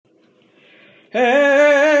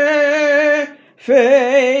Have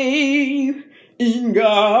faith in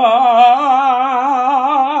God.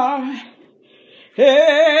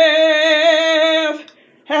 Have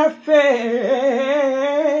faith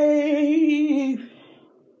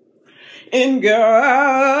in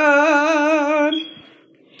God.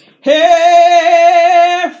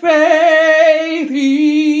 Have faith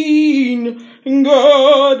in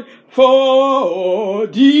God for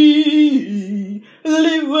deliverance.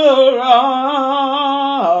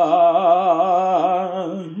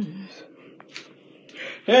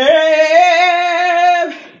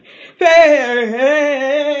 Have faith,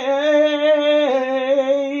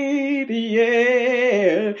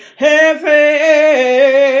 yeah. Have faith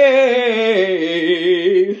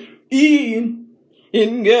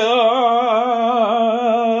in God.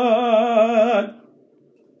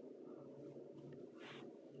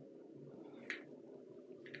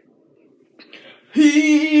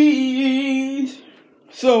 He's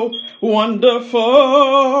so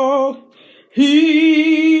wonderful.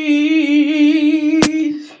 He's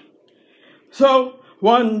so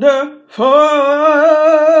wonderful.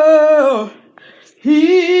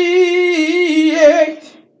 He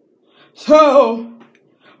is so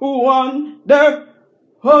wonderful.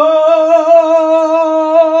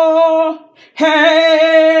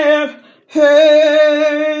 Have faith.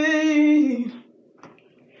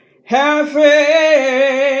 Have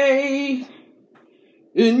faith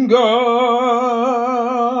in God.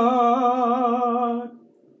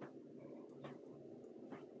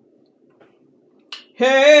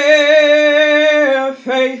 Have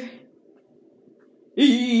faith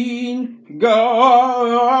in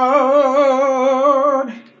God.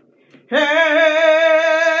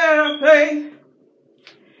 Have faith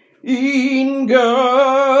in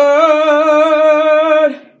God.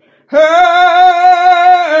 Have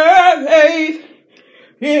faith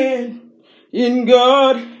in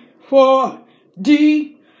God for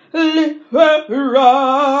deliverance.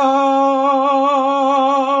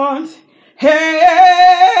 Have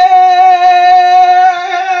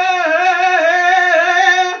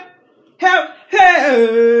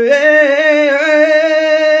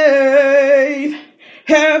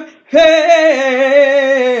faith.